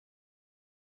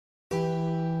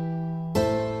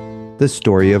The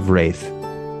Story of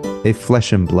Rathe, a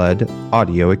flesh and blood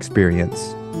audio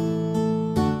experience.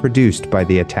 Produced by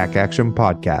the Attack Action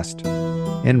Podcast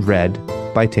and read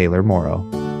by Taylor Morrow.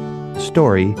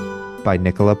 Story by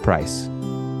Nicola Price.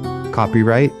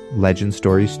 Copyright Legend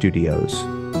Story Studios.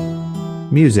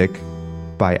 Music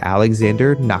by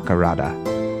Alexander Nakarada.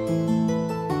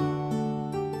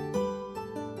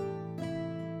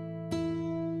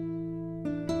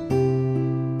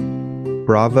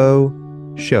 Bravo,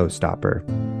 Showstopper.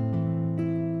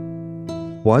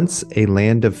 Once a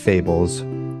land of fables,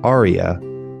 Aria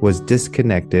was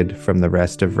disconnected from the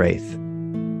rest of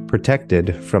Rathe,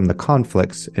 protected from the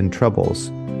conflicts and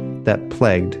troubles that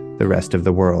plagued the rest of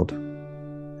the world.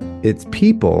 Its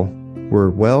people were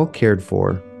well cared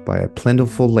for by a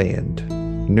plentiful land,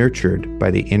 nurtured by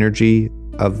the energy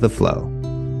of the flow.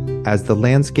 As the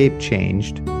landscape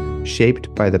changed,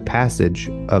 shaped by the passage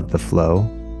of the flow,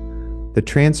 the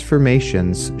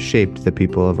transformations shaped the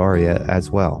people of Aria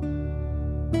as well.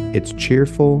 Its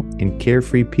cheerful and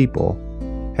carefree people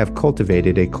have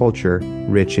cultivated a culture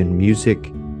rich in music,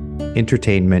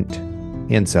 entertainment,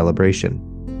 and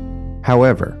celebration.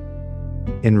 However,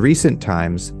 in recent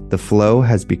times, the flow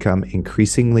has become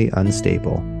increasingly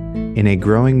unstable, and a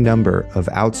growing number of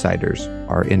outsiders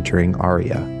are entering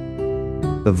Aria.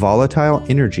 The volatile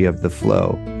energy of the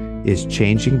flow is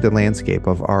changing the landscape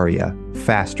of Aria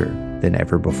faster than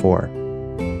ever before,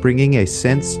 bringing a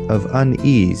sense of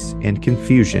unease and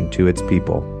confusion to its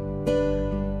people.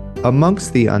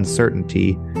 Amongst the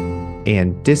uncertainty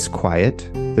and disquiet,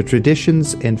 the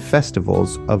traditions and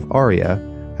festivals of Aria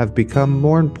have become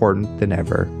more important than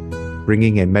ever,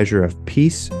 bringing a measure of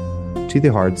peace to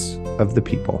the hearts of the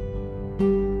people.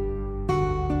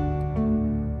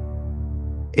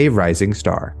 A rising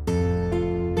star.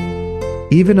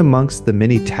 Even amongst the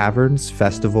many taverns,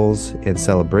 festivals, and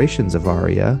celebrations of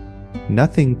Aria,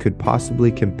 nothing could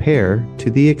possibly compare to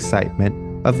the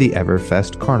excitement of the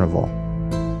Everfest Carnival.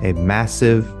 A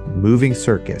massive, moving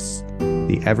circus,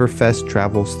 the Everfest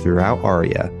travels throughout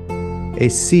Aria, a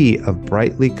sea of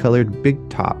brightly colored big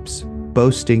tops,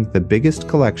 boasting the biggest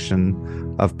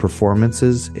collection of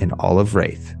performances in all of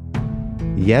Rathe.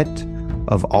 Yet,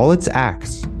 of all its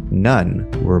acts, none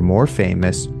were more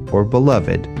famous or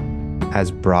beloved as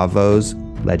Bravo's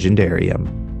Legendarium.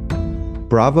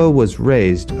 Bravo was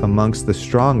raised amongst the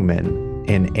strongmen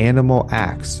and animal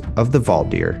acts of the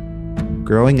Valdir,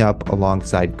 growing up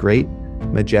alongside great,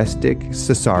 majestic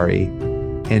Cesari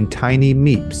and tiny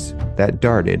meeps that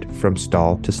darted from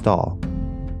stall to stall.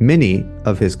 Many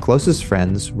of his closest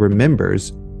friends were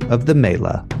members of the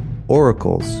Mela,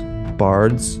 oracles,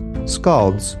 bards,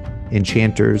 skalds,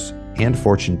 enchanters, and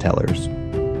fortune tellers,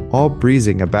 all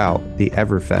breezing about the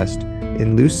Everfest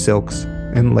in loose silks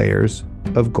and layers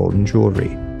of golden jewelry.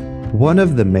 One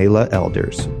of the Mela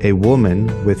elders, a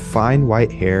woman with fine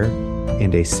white hair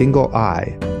and a single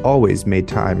eye, always made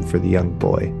time for the young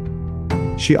boy.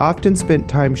 She often spent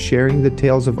time sharing the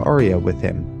tales of Aria with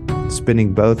him,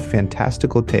 spinning both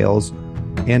fantastical tales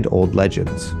and old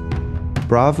legends.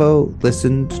 Bravo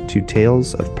listened to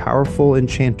tales of powerful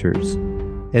enchanters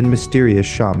and mysterious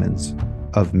shamans,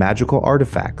 of magical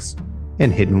artifacts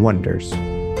and hidden wonders.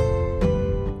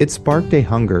 It sparked a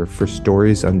hunger for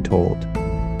stories untold,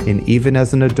 and even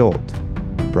as an adult,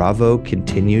 Bravo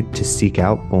continued to seek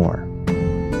out more.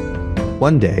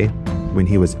 One day, when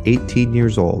he was 18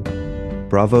 years old,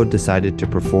 Bravo decided to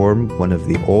perform one of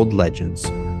the old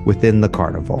legends within the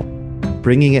carnival,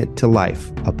 bringing it to life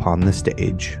upon the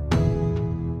stage.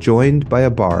 Joined by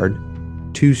a bard,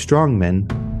 2 strongmen,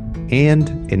 and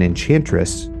an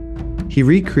enchantress, he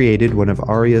recreated one of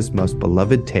Aria's most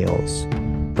beloved tales,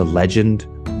 the legend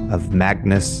of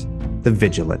Magnus the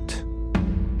Vigilant.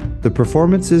 The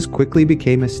performances quickly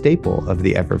became a staple of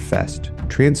the Everfest,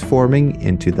 transforming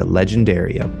into the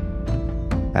Legendarium.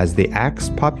 As the act's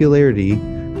popularity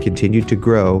continued to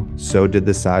grow, so did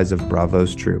the size of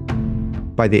Bravo's troupe.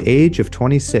 By the age of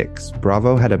 26,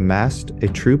 Bravo had amassed a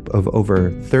troupe of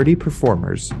over 30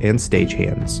 performers and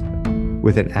stagehands,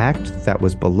 with an act that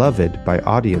was beloved by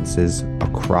audiences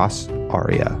across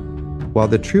Aria. While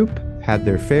the troupe had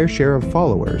their fair share of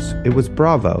followers, it was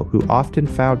Bravo who often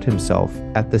found himself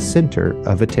at the center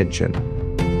of attention.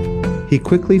 He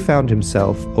quickly found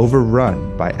himself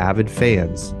overrun by avid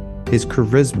fans, his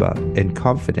charisma and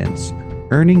confidence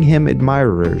earning him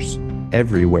admirers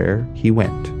everywhere he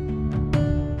went.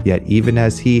 Yet even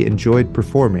as he enjoyed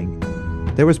performing,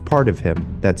 there was part of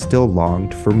him that still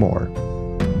longed for more.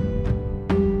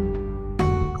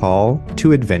 Call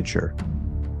to Adventure.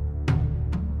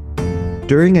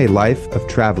 During a life of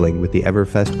traveling with the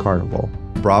Everfest Carnival,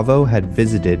 Bravo had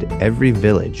visited every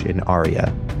village in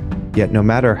Aria, Yet no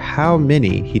matter how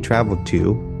many he traveled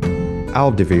to,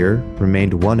 Aldevir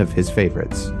remained one of his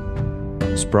favorites.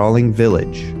 Sprawling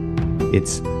village.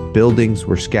 Its buildings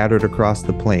were scattered across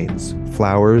the plains,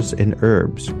 flowers and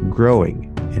herbs growing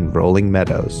in rolling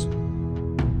meadows.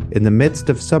 In the midst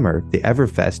of summer, the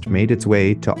Everfest made its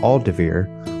way to Aldevir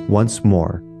once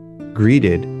more,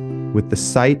 greeted with the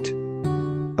sight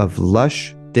of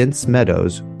lush, dense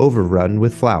meadows overrun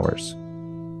with flowers.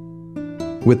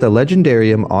 With the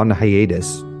Legendarium on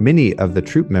hiatus, many of the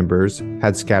troop members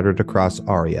had scattered across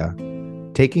Aria,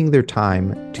 taking their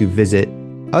time to visit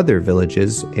other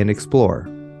villages and explore.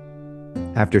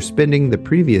 After spending the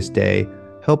previous day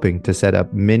helping to set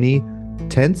up many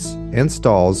tents and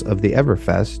stalls of the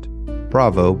Everfest,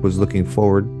 Bravo was looking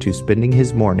forward to spending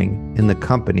his morning in the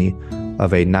company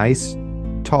of a nice,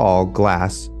 tall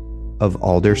glass of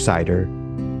alder cider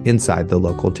inside the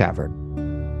local tavern.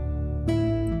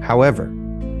 However,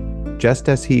 just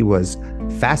as he was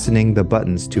fastening the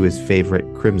buttons to his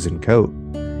favorite crimson coat,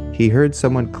 he heard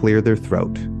someone clear their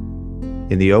throat.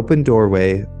 In the open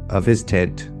doorway of his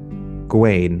tent,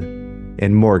 Gawain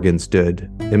and Morgan stood,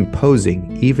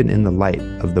 imposing even in the light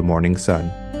of the morning sun.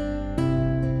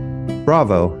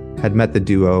 Bravo had met the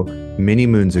duo many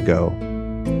moons ago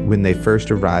when they first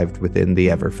arrived within the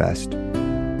Everfest.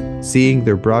 Seeing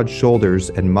their broad shoulders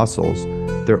and muscles,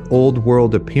 their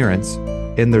old-world appearance,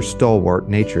 and their stalwart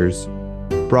natures,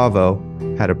 Bravo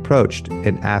had approached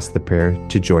and asked the pair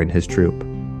to join his troop.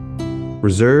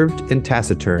 Reserved and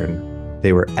taciturn,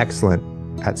 they were excellent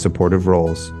at supportive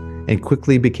roles and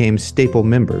quickly became staple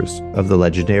members of the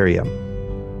Legendarium.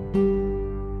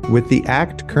 With the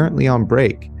act currently on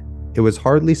break, it was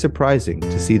hardly surprising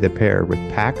to see the pair with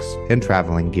packs and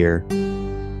traveling gear.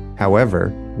 However,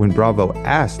 when Bravo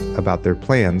asked about their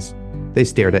plans, they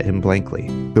stared at him blankly.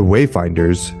 The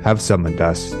Wayfinders have summoned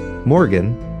us.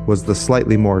 Morgan was the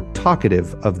slightly more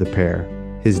talkative of the pair,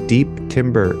 his deep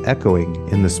timbre echoing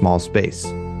in the small space.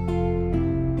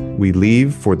 We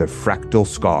leave for the Fractal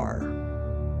Scar.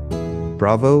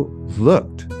 Bravo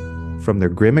looked from their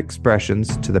grim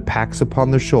expressions to the packs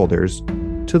upon their shoulders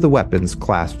to the weapons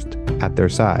clasped at their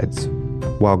sides.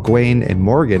 While Gawain and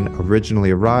Morgan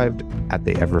originally arrived at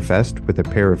the Everfest with a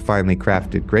pair of finely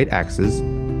crafted great axes,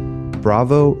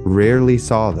 Bravo rarely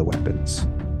saw the weapons.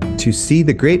 To see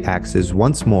the great axes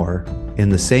once more in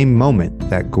the same moment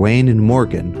that Gawain and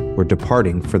Morgan were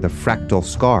departing for the Fractal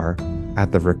Scar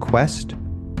at the request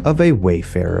of a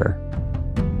wayfarer.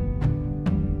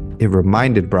 It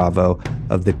reminded Bravo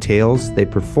of the tales they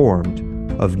performed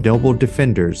of noble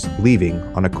defenders leaving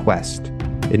on a quest,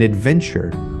 an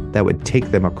adventure that would take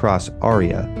them across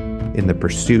Aria in the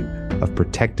pursuit of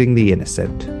protecting the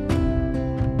innocent.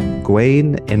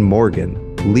 Gawain and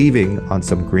Morgan leaving on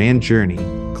some grand journey,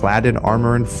 clad in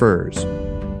armor and furs,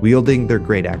 wielding their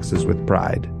great axes with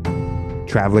pride.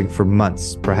 Traveling for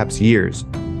months, perhaps years,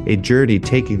 a journey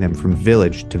taking them from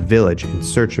village to village in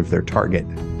search of their target,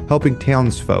 helping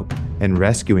townsfolk and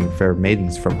rescuing fair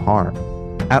maidens from harm.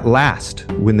 At last,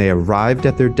 when they arrived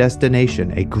at their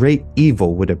destination, a great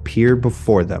evil would appear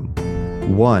before them,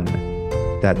 one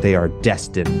that they are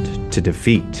destined to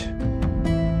defeat.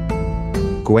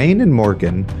 Gawain and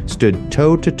Morgan stood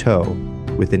toe-to-toe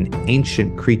with an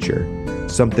ancient creature,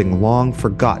 something long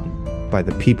forgotten by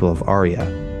the people of Aria.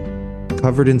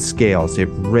 Covered in scales, it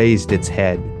raised its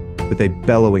head with a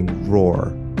bellowing roar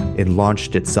and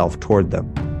launched itself toward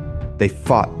them. They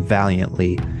fought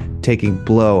valiantly, taking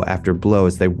blow after blow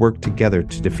as they worked together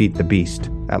to defeat the beast.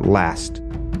 At last,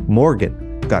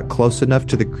 Morgan got close enough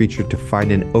to the creature to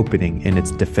find an opening in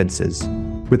its defenses.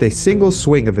 With a single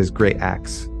swing of his great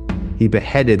axe, he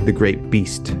beheaded the great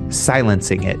beast,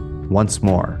 silencing it once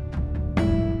more.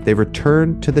 They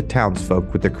returned to the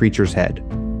townsfolk with the creature's head,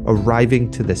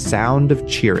 arriving to the sound of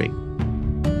cheering.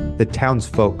 The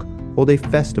townsfolk hold a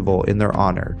festival in their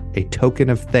honor, a token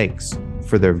of thanks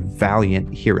for their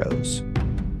valiant heroes.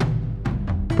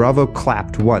 Bravo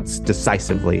clapped once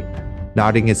decisively,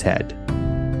 nodding his head.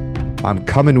 I'm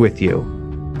coming with you.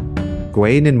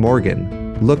 Gawain and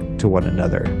Morgan looked to one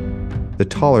another, the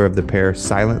taller of the pair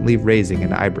silently raising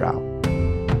an eyebrow.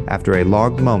 After a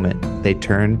long moment, they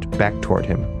turned back toward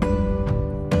him.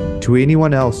 To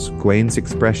anyone else, Gawain's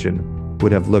expression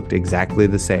would have looked exactly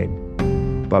the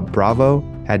same, but Bravo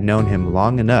had known him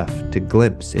long enough to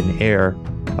glimpse an air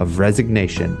of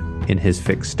resignation in his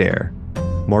fixed stare.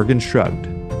 Morgan shrugged.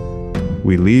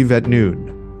 We leave at noon.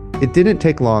 It didn't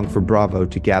take long for Bravo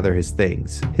to gather his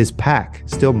things, his pack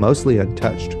still mostly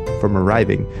untouched from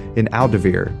arriving in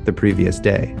Aldevir the previous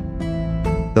day.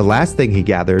 The last thing he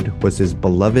gathered was his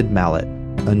beloved mallet,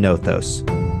 a Nothos,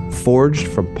 forged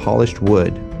from polished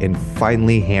wood in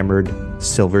finely hammered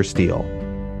silver steel.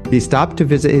 He stopped to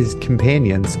visit his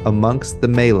companions amongst the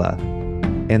Mela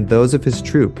and those of his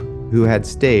troop who had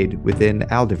stayed within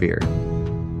Aldavir.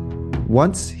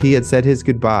 Once he had said his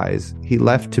goodbyes, he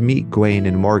left to meet Gawain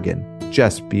and Morgan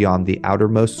just beyond the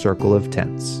outermost circle of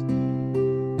tents.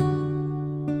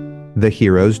 The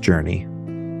hero's journey.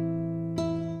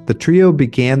 The trio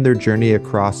began their journey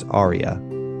across Aria,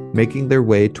 making their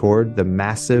way toward the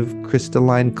massive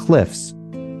crystalline cliffs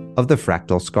of the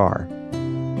Fractal Scar.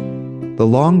 The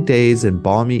long days and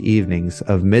balmy evenings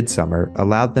of midsummer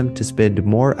allowed them to spend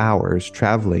more hours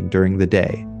traveling during the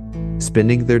day,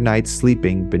 spending their nights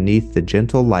sleeping beneath the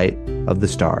gentle light of the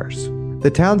stars.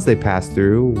 The towns they passed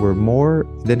through were more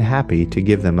than happy to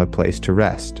give them a place to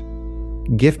rest,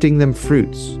 gifting them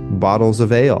fruits, bottles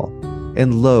of ale,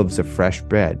 and loaves of fresh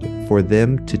bread for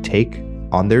them to take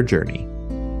on their journey.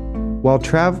 While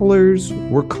travelers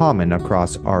were common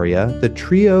across Aria, the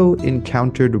trio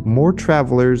encountered more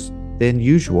travelers than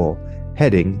usual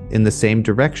heading in the same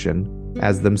direction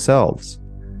as themselves.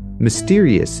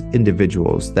 Mysterious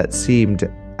individuals that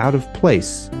seemed out of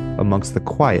place amongst the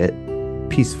quiet,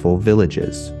 peaceful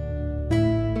villages.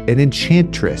 An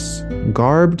enchantress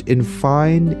garbed in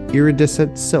fine,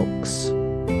 iridescent silks.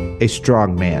 A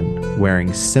strong man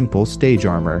wearing simple stage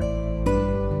armor.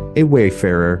 A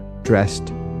wayfarer dressed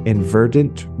in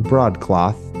verdant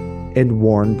broadcloth and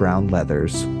worn brown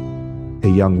leathers. A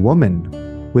young woman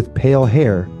with pale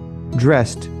hair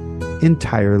dressed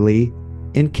entirely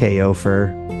in KO fur.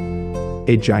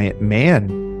 A giant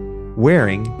man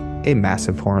wearing a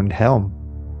massive horned helm,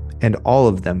 and all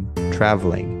of them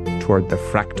traveling toward the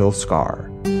Fractal Scar.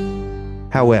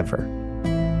 However,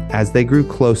 as they grew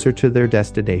closer to their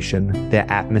destination, the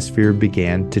atmosphere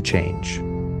began to change.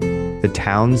 The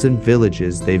towns and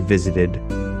villages they visited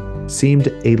seemed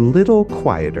a little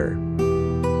quieter.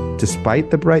 Despite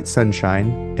the bright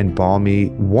sunshine and balmy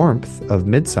warmth of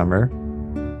midsummer,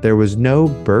 there was no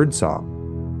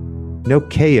birdsong, no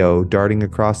KO darting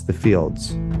across the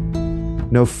fields,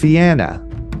 no Fianna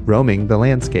roaming the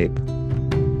landscape.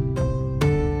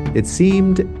 It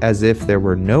seemed as if there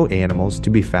were no animals to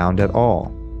be found at all,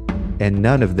 and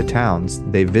none of the towns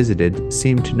they visited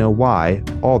seemed to know why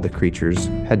all the creatures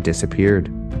had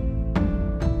disappeared.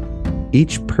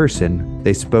 Each person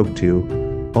they spoke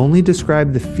to only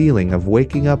described the feeling of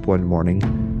waking up one morning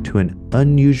to an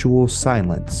unusual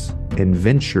silence and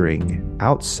venturing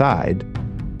outside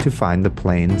to find the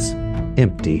plains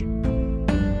empty.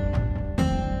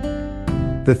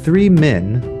 The three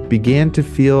men began to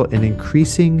feel an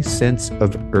increasing sense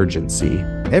of urgency.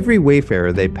 Every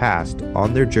wayfarer they passed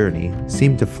on their journey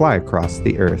seemed to fly across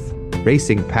the earth,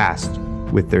 racing past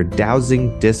with their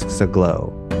dowsing discs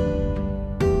aglow.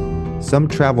 Some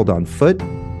traveled on foot,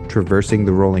 traversing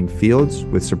the rolling fields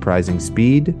with surprising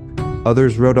speed.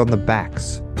 Others rode on the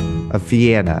backs of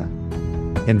Fianna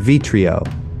and Vitrio,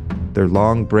 their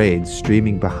long braids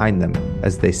streaming behind them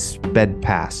as they sped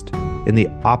past in the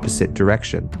opposite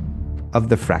direction of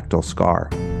the Fractal Scar.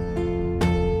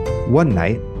 One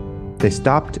night, they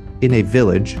stopped in a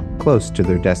village close to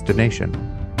their destination,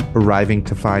 arriving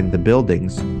to find the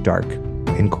buildings dark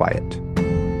and quiet.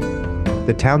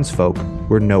 The townsfolk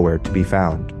were nowhere to be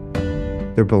found.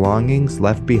 Their belongings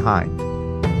left behind,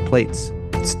 plates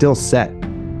still set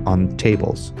on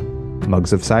tables,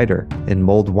 mugs of cider and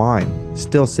mulled wine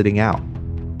still sitting out,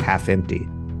 half empty.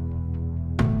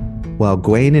 While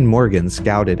Gawain and Morgan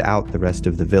scouted out the rest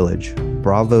of the village,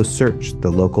 Bravo searched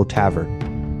the local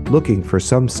tavern, looking for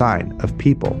some sign of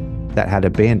people that had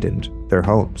abandoned their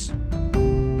homes.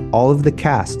 All of the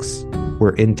casks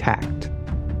were intact,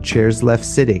 chairs left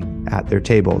sitting at their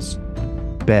tables,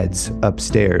 beds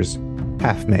upstairs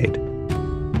half made.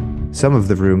 Some of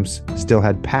the rooms still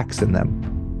had packs in them,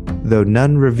 though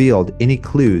none revealed any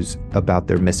clues about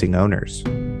their missing owners.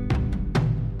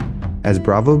 As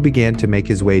Bravo began to make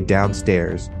his way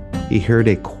downstairs, he heard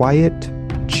a quiet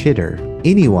chitter.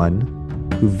 Anyone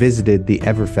who visited the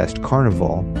Everfest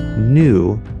Carnival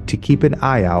knew to keep an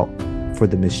eye out for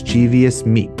the mischievous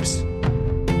meeps.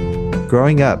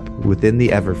 Growing up within the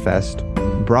Everfest,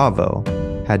 Bravo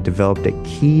had developed a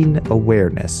keen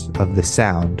awareness of the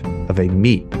sound of a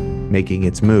meep making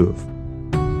its move.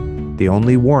 The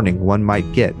only warning one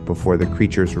might get before the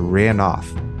creatures ran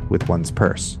off with one's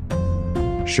purse.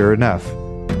 Sure enough,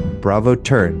 Bravo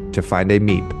turned to find a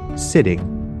meep sitting.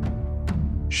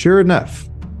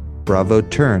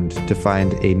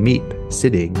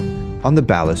 On the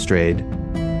balustrade,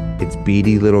 its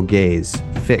beady little gaze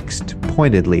fixed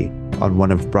pointedly on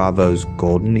one of Bravo's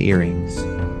golden earrings.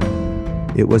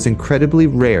 It was incredibly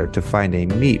rare to find a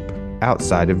meep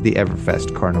outside of the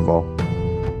Everfest Carnival.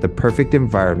 the perfect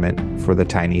environment for the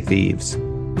tiny thieves.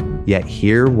 Yet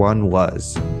here one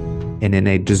was, and in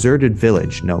a deserted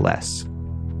village no less.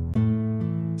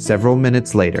 Several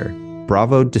minutes later,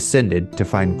 Bravo descended to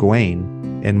find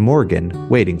Gawain and Morgan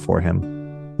waiting for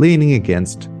him, leaning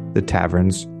against the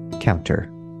tavern's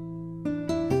counter.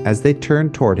 As they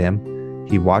turned toward him,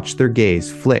 he watched their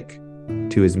gaze flick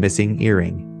to his missing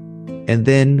earring, and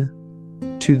then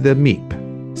to the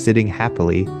Meep sitting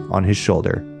happily on his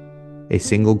shoulder, a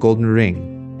single golden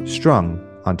ring strung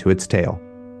onto its tail.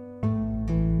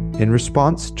 In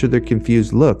response to their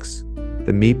confused looks,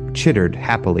 the Meep chittered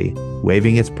happily,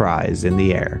 waving its prize in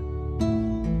the air.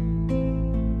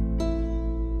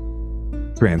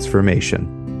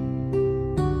 Transformation.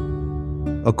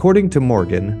 According to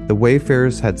Morgan, the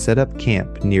wayfarers had set up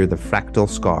camp near the fractal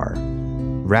scar,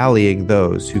 rallying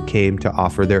those who came to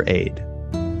offer their aid.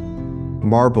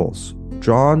 Marbles,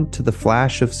 drawn to the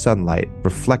flash of sunlight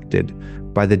reflected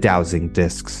by the dowsing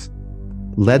discs,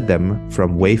 led them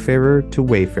from wayfarer to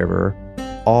wayfarer,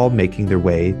 all making their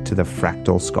way to the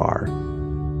fractal scar.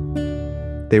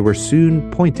 They were soon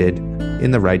pointed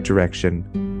in the right direction,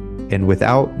 and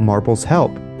without Marble's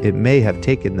help, it may have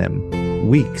taken them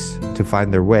weeks to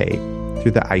find their way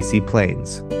through the icy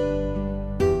plains.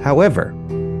 However,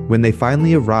 when they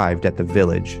finally arrived at the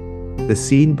village, the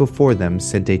scene before them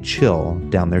sent a chill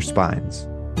down their spines.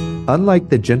 Unlike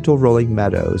the gentle rolling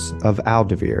meadows of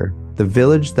Aldavir, the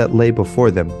village that lay before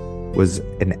them was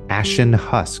an ashen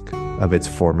husk of its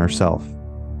former self.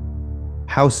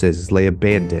 Houses lay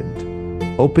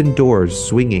abandoned, open doors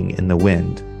swinging in the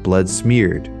wind, blood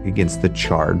smeared against the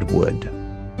charred wood.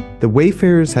 The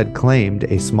wayfarers had claimed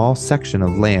a small section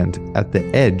of land at the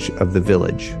edge of the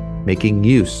village, making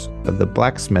use of the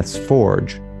blacksmith's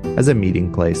forge as a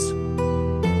meeting place.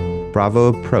 Bravo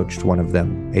approached one of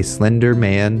them, a slender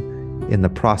man in the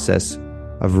process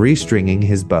of restringing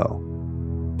his bow.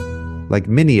 Like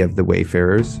many of the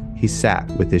wayfarers, he sat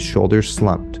with his shoulders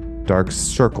slumped, dark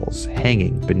circles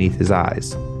hanging beneath his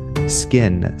eyes,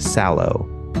 skin sallow,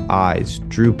 eyes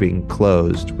drooping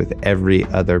closed with every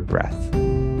other breath.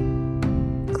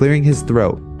 Clearing his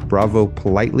throat, Bravo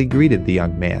politely greeted the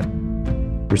young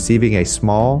man, receiving a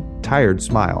small, tired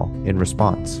smile in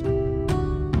response.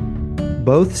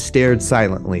 Both stared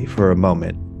silently for a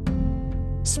moment,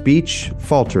 speech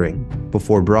faltering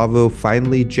before Bravo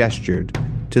finally gestured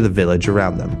to the village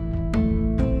around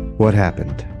them. What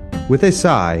happened? With a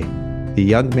sigh, the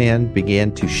young man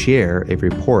began to share a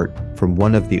report from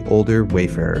one of the older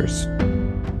wayfarers.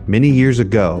 Many years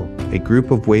ago, a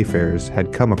group of wayfarers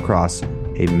had come across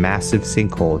a massive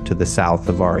sinkhole to the south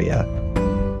of Aria,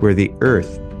 where the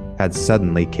earth had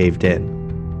suddenly caved in.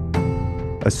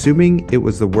 Assuming it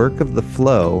was the work of the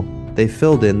flow, they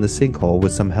filled in the sinkhole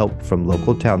with some help from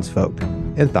local townsfolk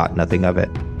and thought nothing of it.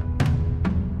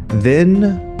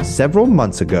 Then, several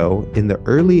months ago, in the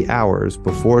early hours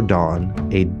before dawn,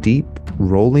 a deep,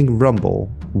 rolling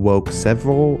rumble woke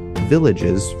several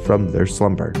villages from their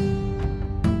slumber.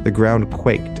 The ground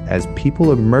quaked as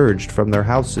people emerged from their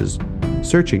houses,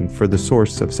 searching for the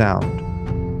source of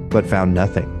sound, but found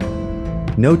nothing.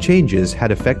 No changes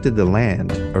had affected the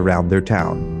land around their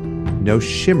town. No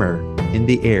shimmer in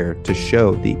the air to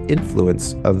show the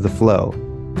influence of the flow.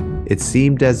 It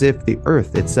seemed as if the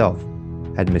earth itself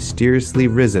had mysteriously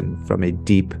risen from a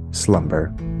deep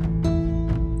slumber.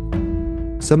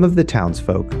 Some of the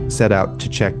townsfolk set out to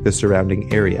check the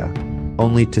surrounding area,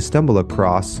 only to stumble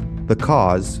across the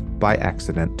cause by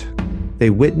accident. They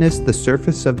witnessed the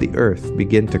surface of the earth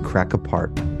begin to crack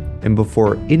apart, and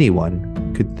before anyone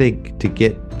could think to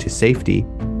get to safety,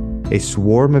 a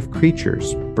swarm of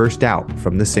creatures burst out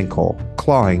from the sinkhole,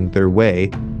 clawing their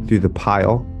way through the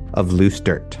pile of loose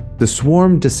dirt. The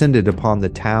swarm descended upon the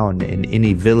town and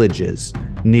any villages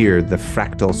near the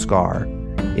fractal scar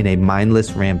in a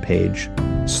mindless rampage,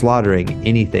 slaughtering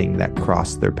anything that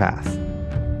crossed their path.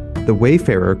 The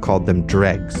wayfarer called them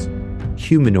dregs,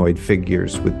 humanoid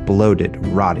figures with bloated,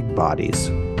 rotting bodies.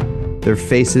 Their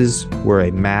faces were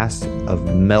a mass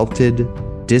of melted,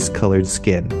 discolored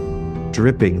skin,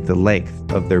 dripping the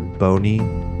length of their bony,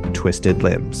 twisted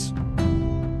limbs.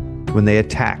 When they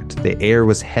attacked, the air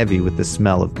was heavy with the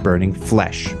smell of burning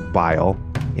flesh, bile,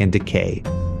 and decay,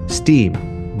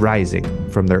 steam rising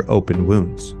from their open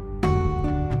wounds.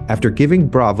 After giving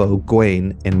Bravo,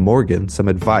 Gawain, and Morgan some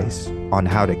advice on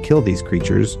how to kill these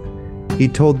creatures, he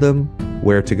told them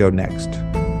where to go next,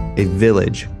 a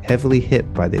village heavily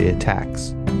hit by the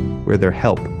attacks, where their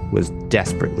help was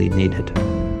desperately needed.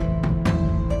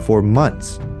 For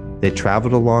months, they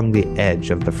traveled along the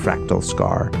edge of the fractal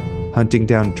scar, hunting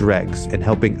down dregs and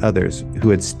helping others who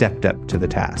had stepped up to the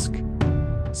task.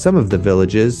 Some of the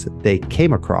villages they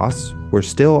came across were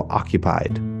still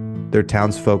occupied, their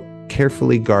townsfolk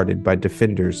carefully guarded by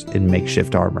defenders in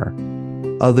makeshift armor.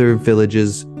 Other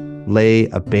villages lay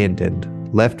abandoned,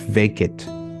 left vacant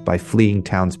by fleeing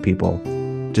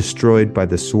townspeople, destroyed by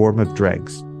the swarm of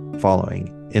dregs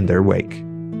following in their wake.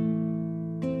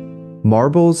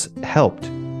 Marbles helped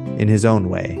in his own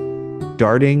way,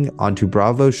 darting onto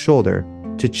Bravo's shoulder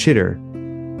to chitter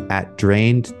at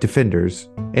drained defenders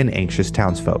and anxious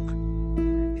townsfolk.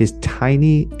 His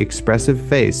tiny, expressive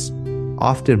face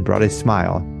often brought a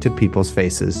smile to people's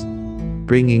faces,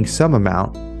 bringing some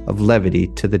amount of levity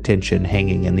to the tension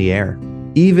hanging in the air.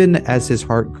 Even as his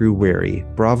heart grew weary,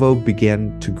 Bravo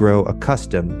began to grow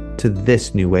accustomed to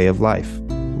this new way of life,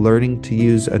 learning to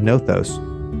use a Nothos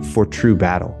for true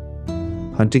battle.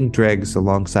 Hunting dregs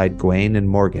alongside Gawain and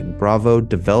Morgan, Bravo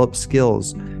developed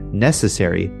skills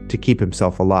necessary to keep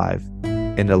himself alive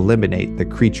and eliminate the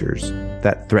creatures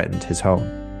that threatened his home.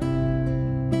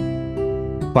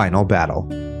 Final battle.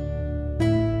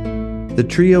 The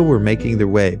trio were making their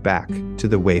way back to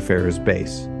the Wayfarer's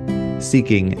base,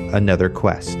 seeking another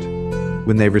quest,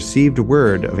 when they received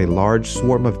word of a large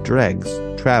swarm of dregs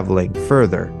traveling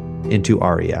further into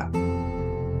Aria.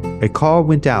 A call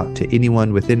went out to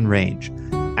anyone within range,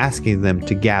 asking them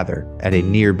to gather at a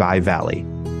nearby valley.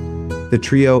 The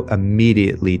trio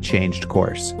immediately changed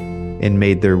course and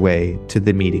made their way to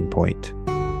the meeting point,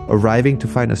 arriving to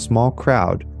find a small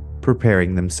crowd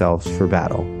preparing themselves for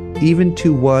battle. Even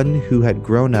to one who had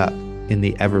grown up in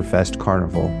the Everfest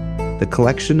Carnival, the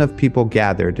collection of people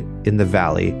gathered in the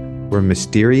valley were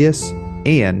mysterious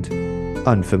and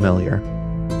unfamiliar.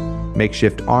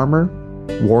 Makeshift armor,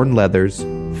 worn leathers,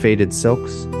 faded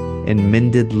silks, and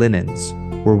mended linens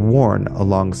were worn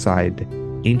alongside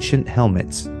ancient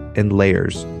helmets and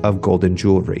layers of golden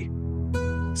jewelry.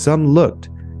 Some looked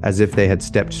as if they had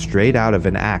stepped straight out of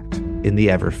an act in the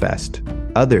Everfest,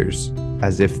 others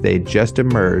as if they'd just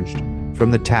emerged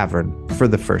from the tavern for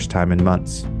the first time in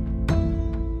months.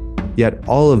 Yet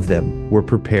all of them were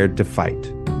prepared to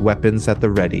fight, weapons at the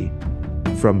ready,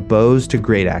 from bows to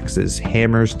great axes,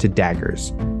 hammers to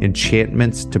daggers,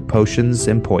 enchantments to potions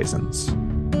and poisons.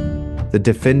 The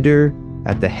defender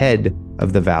at the head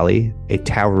of the valley, a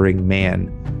towering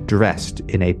man dressed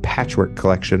in a patchwork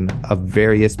collection of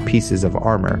various pieces of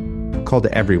armor, called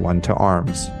everyone to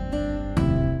arms.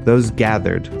 Those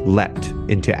gathered leapt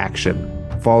into action,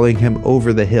 following him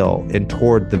over the hill and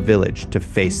toward the village to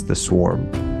face the swarm.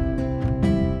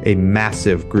 A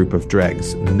massive group of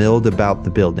dregs milled about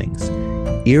the buildings,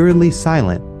 eerily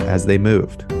silent as they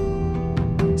moved.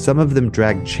 Some of them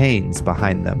dragged chains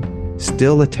behind them,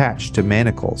 still attached to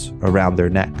manacles around their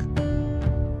neck.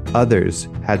 Others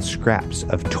had scraps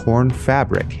of torn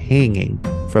fabric hanging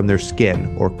from their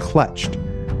skin or clutched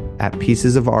at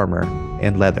pieces of armor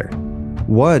and leather.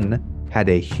 One had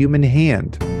a human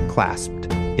hand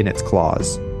clasped in its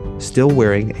claws, still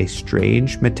wearing a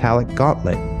strange metallic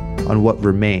gauntlet on what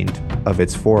remained of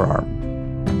its forearm.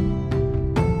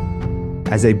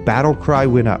 As a battle cry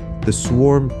went up, the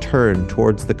swarm turned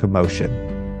towards the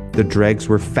commotion. The dregs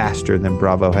were faster than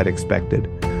Bravo had expected,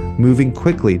 moving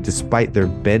quickly despite their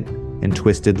bent and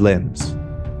twisted limbs.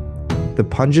 The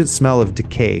pungent smell of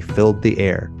decay filled the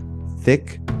air,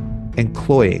 thick and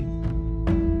cloying,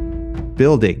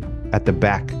 building at the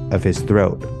back of his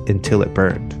throat until it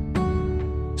burned.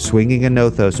 Swinging a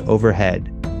Nothos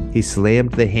overhead, he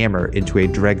slammed the hammer into a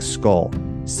dreg's skull,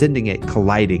 sending it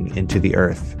colliding into the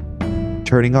earth.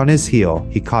 Turning on his heel,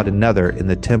 he caught another in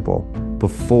the temple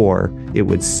before it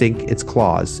would sink its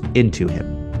claws into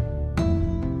him.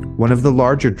 One of the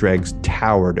larger dregs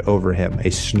towered over him, a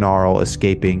snarl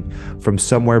escaping from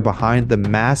somewhere behind the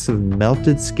mass of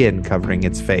melted skin covering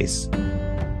its face.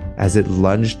 As it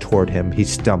lunged toward him, he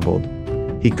stumbled.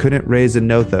 He couldn't raise a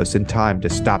Nothos in time to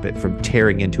stop it from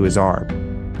tearing into his arm.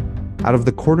 Out of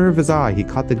the corner of his eye, he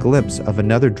caught the glimpse of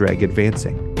another dreg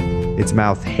advancing, its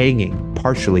mouth hanging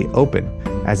partially open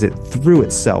as it threw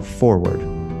itself forward.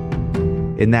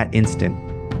 In that instant,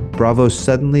 Bravo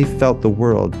suddenly felt the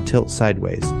world tilt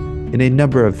sideways, and a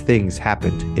number of things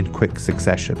happened in quick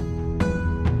succession.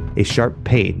 A sharp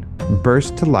pain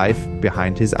burst to life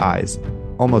behind his eyes,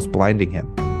 almost blinding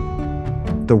him.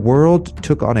 The world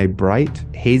took on a bright,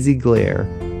 hazy glare,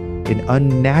 an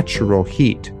unnatural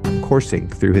heat coursing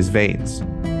through his veins.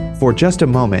 For just a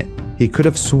moment, he could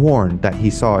have sworn that he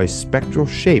saw a spectral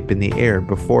shape in the air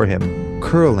before him,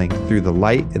 curling through the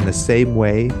light in the same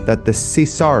way that the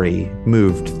Caesari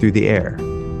moved through the air.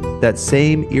 That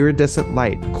same iridescent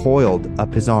light coiled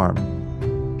up his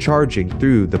arm, charging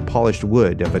through the polished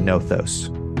wood of a Nothos.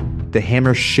 The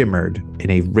hammer shimmered,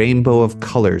 and a rainbow of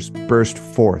colors burst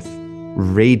forth,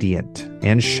 radiant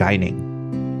and shining.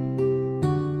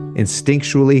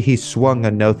 Instinctually, he swung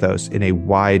a Nothos in a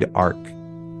wide arc,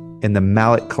 and the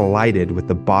mallet collided with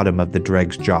the bottom of the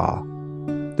Dreg's jaw.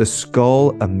 The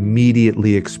skull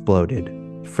immediately exploded,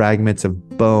 fragments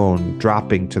of bone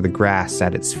dropping to the grass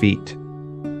at its feet.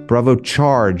 Bravo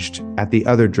charged at the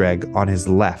other Dreg on his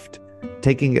left,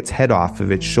 taking its head off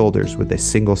of its shoulders with a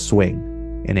single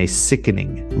swing and a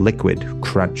sickening liquid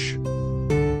crunch.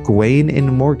 Gawain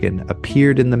and Morgan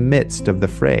appeared in the midst of the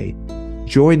fray,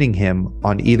 joining him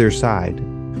on either side,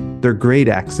 their great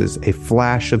axes a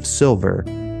flash of silver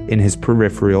in his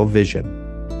peripheral vision.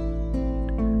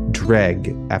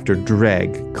 Dreg after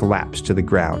Dreg collapsed to the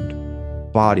ground,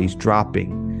 bodies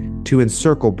dropping to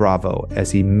encircle Bravo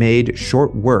as he made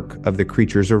short work of the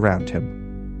creatures around him.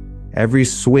 Every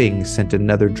swing sent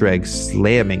another Dreg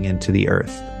slamming into the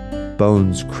earth,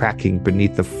 bones cracking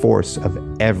beneath the force of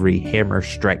every hammer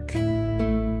strike.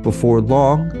 Before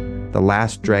long, the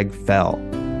last Dreg fell,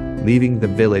 leaving the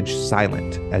village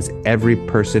silent as every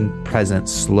person present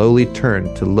slowly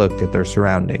turned to look at their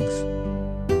surroundings.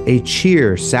 A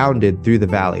cheer sounded through the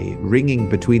valley, ringing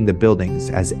between the buildings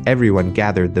as everyone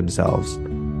gathered themselves,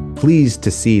 pleased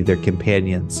to see their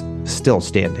companions still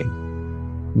standing.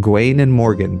 Gawain and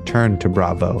Morgan turned to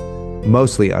Bravo,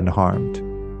 mostly unharmed,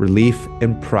 relief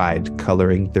and pride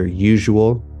coloring their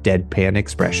usual deadpan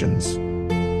expressions.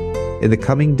 In the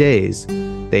coming days,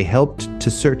 they helped to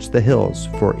search the hills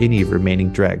for any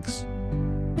remaining Dregs.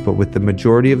 But with the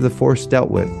majority of the force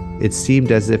dealt with, it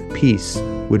seemed as if peace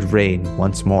would reign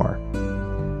once more.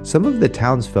 Some of the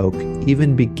townsfolk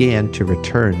even began to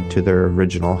return to their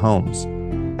original homes,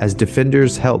 as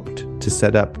defenders helped to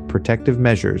set up protective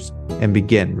measures and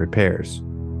begin repairs.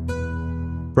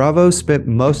 Bravo spent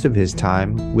most of his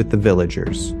time with the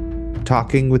villagers,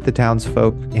 talking with the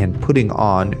townsfolk and putting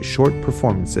on short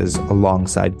performances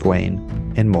alongside Gawain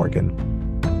and Morgan.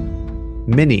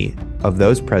 Many of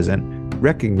those present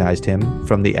recognized him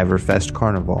from the Everfest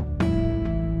Carnival,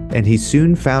 and he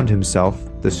soon found himself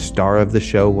the star of the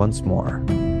show once more.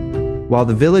 While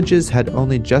the villages had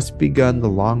only just begun the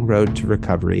long road to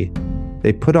recovery,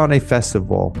 they put on a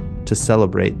festival to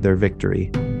celebrate their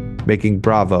victory, making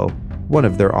Bravo one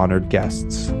of their honored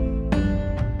guests.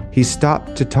 He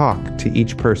stopped to talk to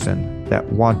each person that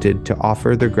wanted to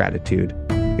offer their gratitude,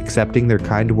 accepting their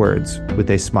kind words with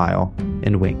a smile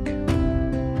and wink.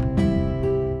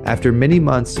 After many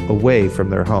months away from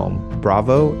their home,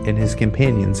 Bravo and his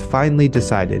companions finally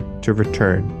decided to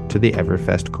return to the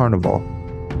Everfest Carnival.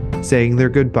 Saying their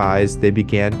goodbyes, they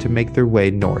began to make their way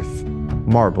north,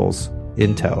 marbles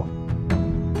in tow.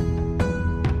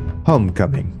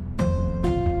 Homecoming.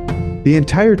 The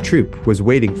entire troop was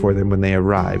waiting for them when they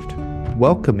arrived,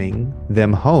 welcoming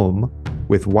them home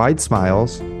with wide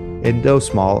smiles and no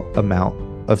small amount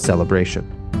of celebration.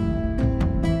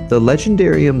 The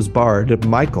Legendarium's bard,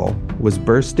 Michael, was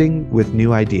bursting with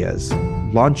new ideas,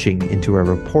 launching into a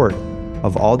report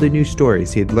of all the new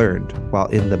stories he had learned while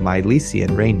in the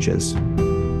Milesian ranges.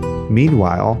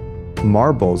 Meanwhile,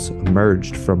 Marbles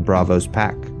emerged from Bravo's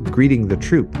pack, greeting the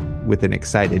troop with an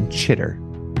excited chitter.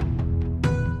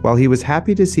 While he was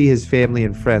happy to see his family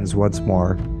and friends once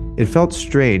more, it felt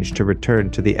strange to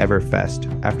return to the Everfest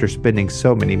after spending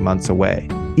so many months away.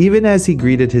 Even as he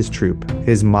greeted his troop,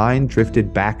 his mind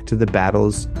drifted back to the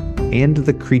battles and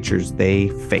the creatures they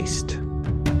faced.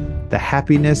 The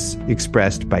happiness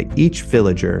expressed by each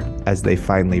villager as they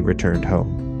finally returned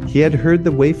home. He had heard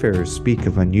the wayfarers speak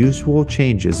of unusual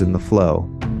changes in the flow,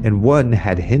 and one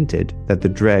had hinted that the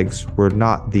Dregs were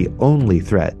not the only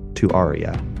threat to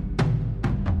Aria.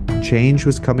 Change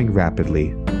was coming rapidly,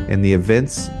 and the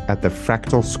events at the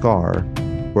Fractal Scar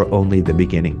were only the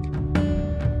beginning.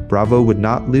 Bravo would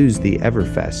not lose the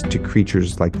Everfest to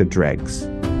creatures like the Dregs,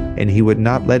 and he would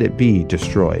not let it be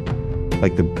destroyed,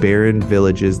 like the barren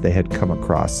villages they had come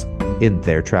across in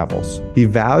their travels. He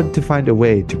vowed to find a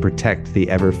way to protect the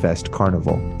Everfest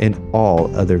Carnival and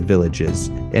all other villages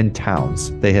and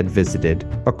towns they had visited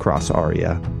across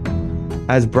Aria.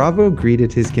 As Bravo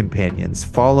greeted his companions,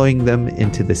 following them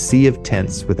into the sea of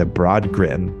tents with a broad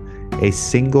grin, a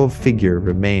single figure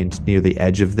remained near the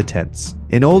edge of the tents.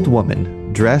 An old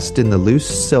woman, dressed in the loose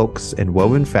silks and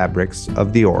woven fabrics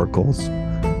of the oracles,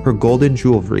 her golden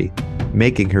jewelry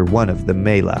making her one of the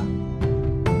Mela.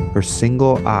 Her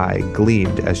single eye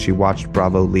gleamed as she watched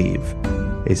Bravo leave,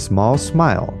 a small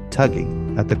smile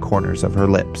tugging at the corners of her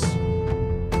lips.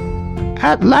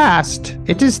 At last,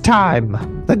 it is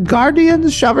time. The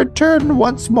Guardians shall return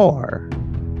once more.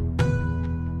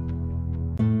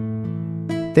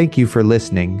 Thank you for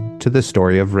listening to the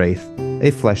story of Rathe,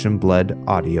 a Flesh and Blood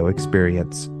audio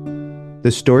experience.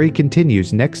 The story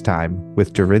continues next time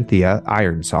with Dorinthia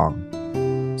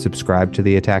Ironsong. Subscribe to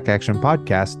the Attack Action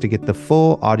Podcast to get the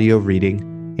full audio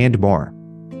reading and more.